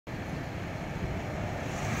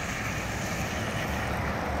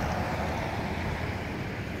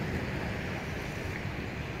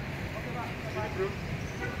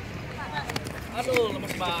Aduh,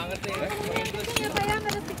 lemes banget nih. Ya Pak ya, nggak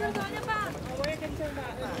ada speaker soalnya Pak.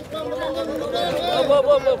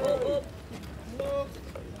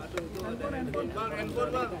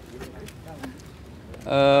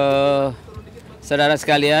 Saudara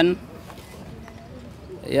sekalian,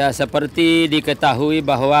 ya seperti diketahui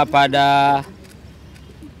bahwa pada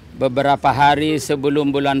beberapa hari sebelum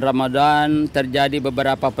bulan Ramadan terjadi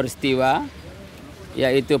beberapa peristiwa,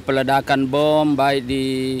 yaitu peledakan bom baik di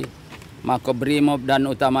Makobrimob dan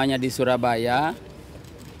utamanya di Surabaya.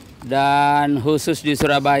 Dan khusus di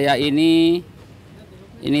Surabaya ini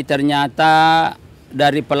ternyata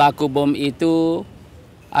dari pelaku bom itu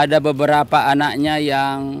ada beberapa anaknya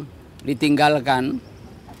yang ditinggalkan,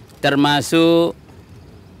 termasuk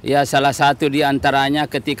ya salah satu di antaranya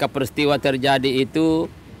ketika peristiwa terjadi itu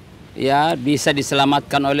ya bisa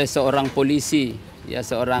diselamatkan oleh seorang polisi, ya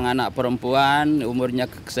seorang anak perempuan umurnya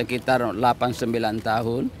sekitar 8-9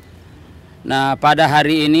 tahun. Nah, pada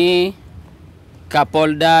hari ini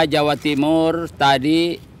Kapolda Jawa Timur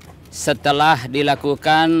tadi setelah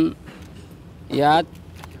dilakukan ya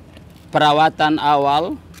perawatan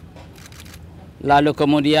awal, lalu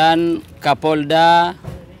kemudian Kapolda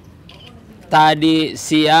tadi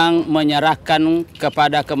siang menyerahkan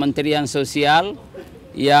kepada Kementerian Sosial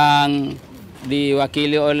yang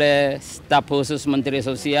diwakili oleh staf khusus Menteri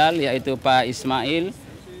Sosial yaitu Pak Ismail,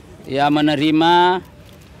 ya menerima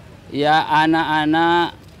ya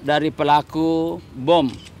anak-anak dari pelaku bom.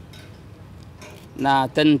 Nah,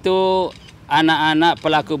 tentu anak-anak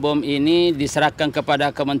pelaku bom ini diserahkan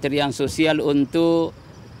kepada Kementerian Sosial untuk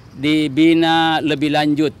dibina lebih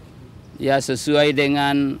lanjut ya sesuai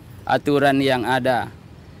dengan aturan yang ada.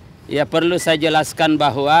 Ya perlu saya jelaskan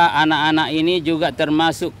bahwa anak-anak ini juga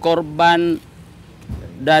termasuk korban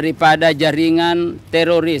daripada jaringan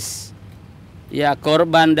teroris. Ya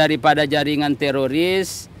korban daripada jaringan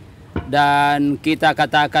teroris, dan kita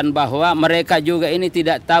katakan bahwa mereka juga ini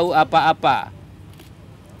tidak tahu apa-apa.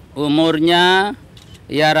 Umurnya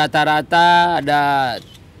ya rata-rata ada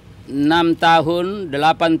 6 tahun,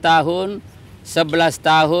 8 tahun, 11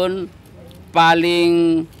 tahun,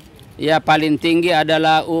 paling tinggi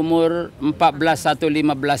adalah umur 14 atau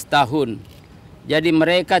 15 tahun. Jadi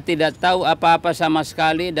mereka tidak tahu apa-apa sama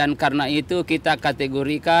sekali, dan karena itu kita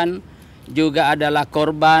kategorikan juga adalah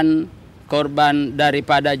korban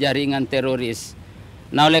daripada jaringan teroris.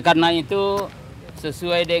 Nah, oleh karena itu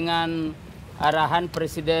sesuai dengan arahan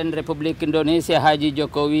Presiden Republik Indonesia Haji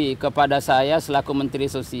Jokowi kepada saya selaku Menteri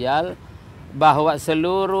Sosial bahwa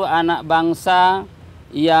seluruh anak bangsa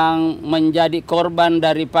yang menjadi korban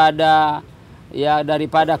daripada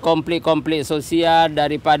konflik-konflik sosial,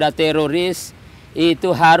 daripada teroris,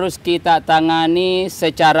 itu harus kita tangani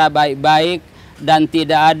secara baik-baik dan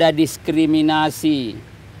tidak ada diskriminasi.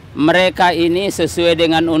 Mereka ini sesuai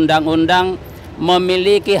dengan undang-undang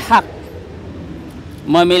memiliki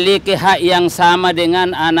hak yang sama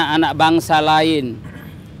dengan anak-anak bangsa lain.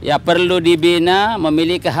 Ya perlu dibina,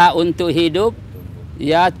 memiliki hak untuk hidup,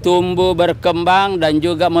 ya tumbuh berkembang, dan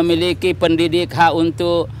juga memiliki hak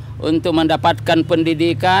untuk mendapatkan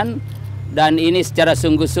pendidikan, dan ini secara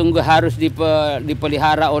sungguh-sungguh harus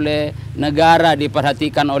dipelihara oleh negara,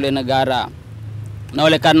 diperhatikan oleh negara. Nah,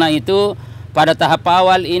 oleh karena itu pada tahap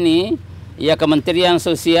awal ini ya Kementerian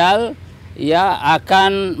Sosial ya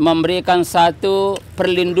akan memberikan satu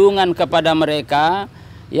perlindungan kepada mereka,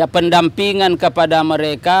 ya pendampingan kepada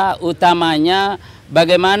mereka, utamanya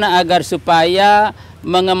bagaimana agar supaya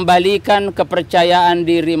mengembalikan kepercayaan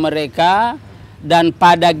diri mereka, dan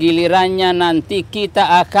pada gilirannya nanti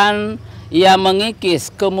kita akan ya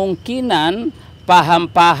mengikis kemungkinan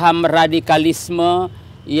paham-paham radikalisme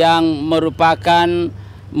yang merupakan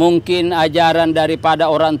mungkin ajaran daripada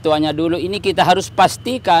orang tuanya dulu. Ini kita harus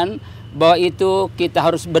pastikan bahwa itu kita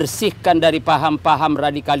harus bersihkan dari paham-paham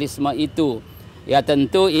radikalisme itu. Ya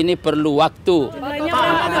tentu ini perlu waktu.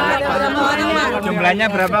 Jumlahnya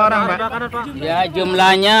berapa orang, Pak? Ya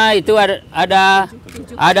jumlahnya itu ada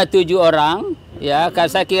 7 orang. Ya,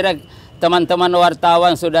 saya kira teman-teman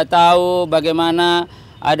wartawan sudah tahu bagaimana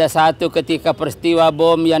ada satu ketika peristiwa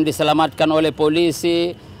bom yang diselamatkan oleh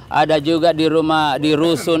polisi. Ada juga di rumah di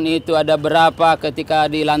rusun itu ada berapa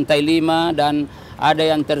ketika di lantai 5, dan ada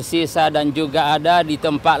yang tersisa, dan juga ada di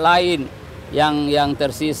tempat lain yang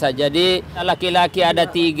tersisa. Jadi laki-laki ada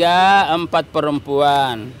 3, 4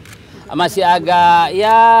 perempuan. Masih agak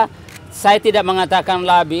ya saya tidak mengatakan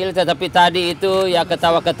labil, tetapi tadi itu ya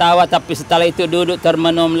ketawa-ketawa, tapi setelah itu duduk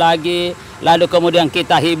termenung lagi, lalu kemudian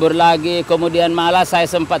kita hibur lagi, kemudian malah saya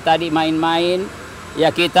sempat tadi main-main. Ya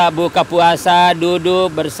kita buka puasa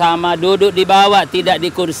duduk bersama, duduk di bawah tidak di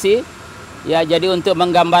kursi. Ya jadi untuk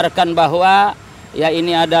menggambarkan bahwa ya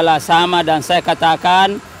ini adalah sama, dan saya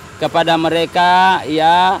katakan kepada mereka,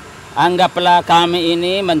 ya anggaplah kami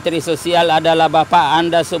ini Menteri Sosial adalah Bapak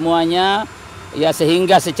Anda semuanya, ya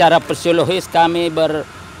sehingga secara psikologis kami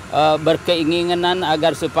berkeinginan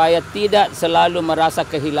agar supaya tidak selalu merasa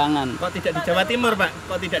kehilangan. Kok tidak di Jawa Timur,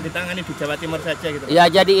 Pak? Kok tidak ditangani di Jawa Timur saja gitu? Ya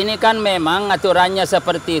jadi ini kan memang aturannya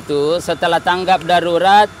seperti itu. Setelah tanggap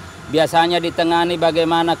darurat, biasanya ditangani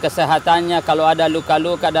bagaimana kesehatannya, kalau ada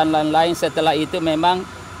luka-luka dan lain-lain. Setelah itu memang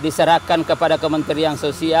diserahkan kepada Kementerian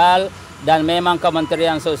Sosial, dan memang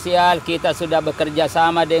Kementerian Sosial kita sudah bekerja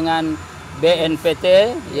sama dengan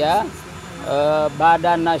BNPT, ya,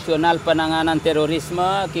 Badan Nasional Penanganan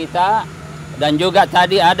Terorisme kita, dan juga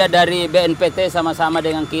tadi ada dari BNPT sama-sama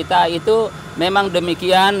dengan kita. Itu memang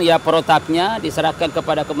demikian ya, protapnya diserahkan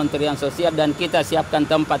kepada Kementerian Sosial dan kita siapkan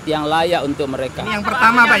tempat yang layak untuk mereka. Ini yang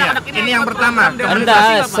pertama, Pak, ya? Ini yang pertama.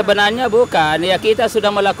 Enggak, sebenarnya bukan. Ya kita sudah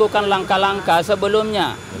melakukan langkah-langkah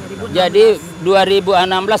sebelumnya. Jadi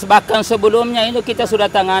 2016 bahkan sebelumnya itu kita sudah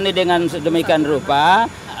tangani dengan sedemikian rupa.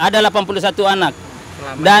 Ada 81 anak.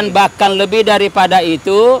 Dan bahkan lebih daripada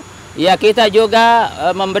itu, ya kita juga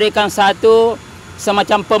memberikan satu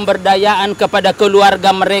semacam pemberdayaan kepada keluarga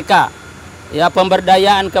mereka. Ya,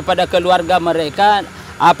 pemberdayaan kepada keluarga mereka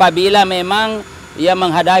apabila memang ya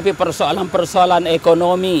menghadapi persoalan-persoalan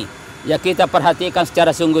ekonomi. Ya kita perhatikan secara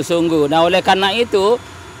sungguh-sungguh. Nah, oleh karena itu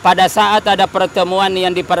pada saat ada pertemuan yang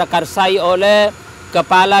diprakarsai oleh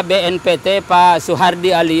Kepala BNPT Pak Suhardi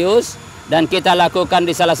Alius, dan kita lakukan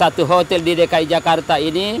di salah satu hotel di DKI Jakarta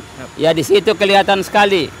ini, ya di situ kelihatan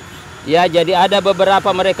sekali. Ya, jadi ada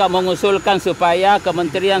beberapa mereka mengusulkan supaya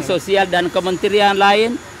Kementerian Sosial dan kementerian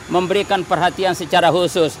lain memberikan perhatian secara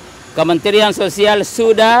khusus. Kementerian Sosial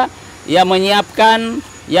sudah ya menyiapkan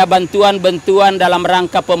ya bantuan-bantuan dalam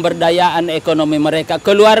rangka pemberdayaan ekonomi mereka,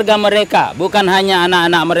 keluarga mereka, bukan hanya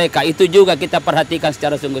anak-anak mereka. Itu juga kita perhatikan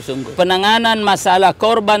secara sungguh-sungguh. Penanganan masalah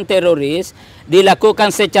korban teroris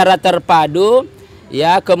dilakukan secara terpadu,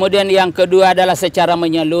 ya. Kemudian yang kedua adalah secara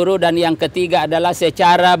menyeluruh, dan yang ketiga adalah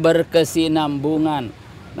secara berkesinambungan.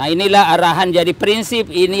 Nah, inilah arahan. Jadi prinsip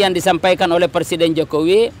ini yang disampaikan oleh Presiden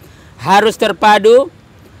Jokowi, harus terpadu,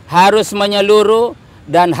 harus menyeluruh,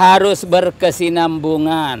 dan harus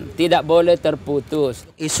berkesinambungan, tidak boleh terputus.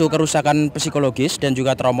 Isu kerusakan psikologis dan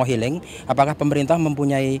juga trauma healing, apakah pemerintah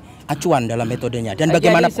mempunyai acuan dalam metodenya? Dan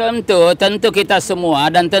bagaimana? Jadi tentu kita semua,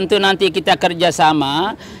 dan tentu nanti kita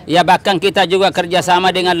kerjasama, ya bahkan kita juga kerjasama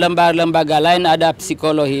dengan lembaga-lembaga lain, ada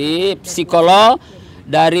psikolog,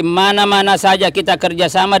 dari mana-mana saja kita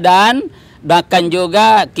kerjasama, dan bahkan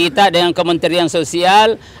juga kita dengan Kementerian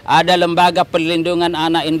Sosial ada lembaga perlindungan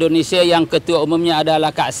anak Indonesia yang ketua umumnya adalah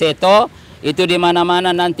Kak Seto. Itu di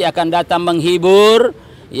mana-mana nanti akan datang menghibur,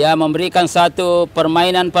 ya memberikan satu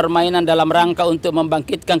permainan-permainan dalam rangka untuk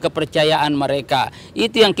membangkitkan kepercayaan mereka.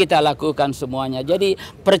 Itu yang kita lakukan semuanya. Jadi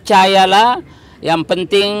percayalah, yang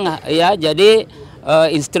penting ya. Jadi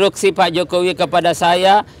instruksi Pak Jokowi kepada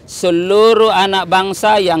saya, seluruh anak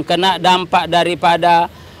bangsa yang kena dampak daripada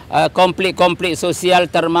konflik-konflik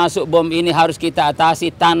sosial termasuk bom ini harus kita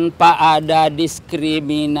atasi tanpa ada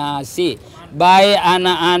diskriminasi. Baik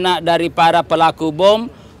anak-anak dari para pelaku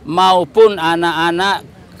bom maupun anak-anak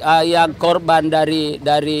yang korban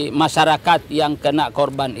dari masyarakat yang kena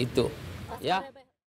korban itu. Ya.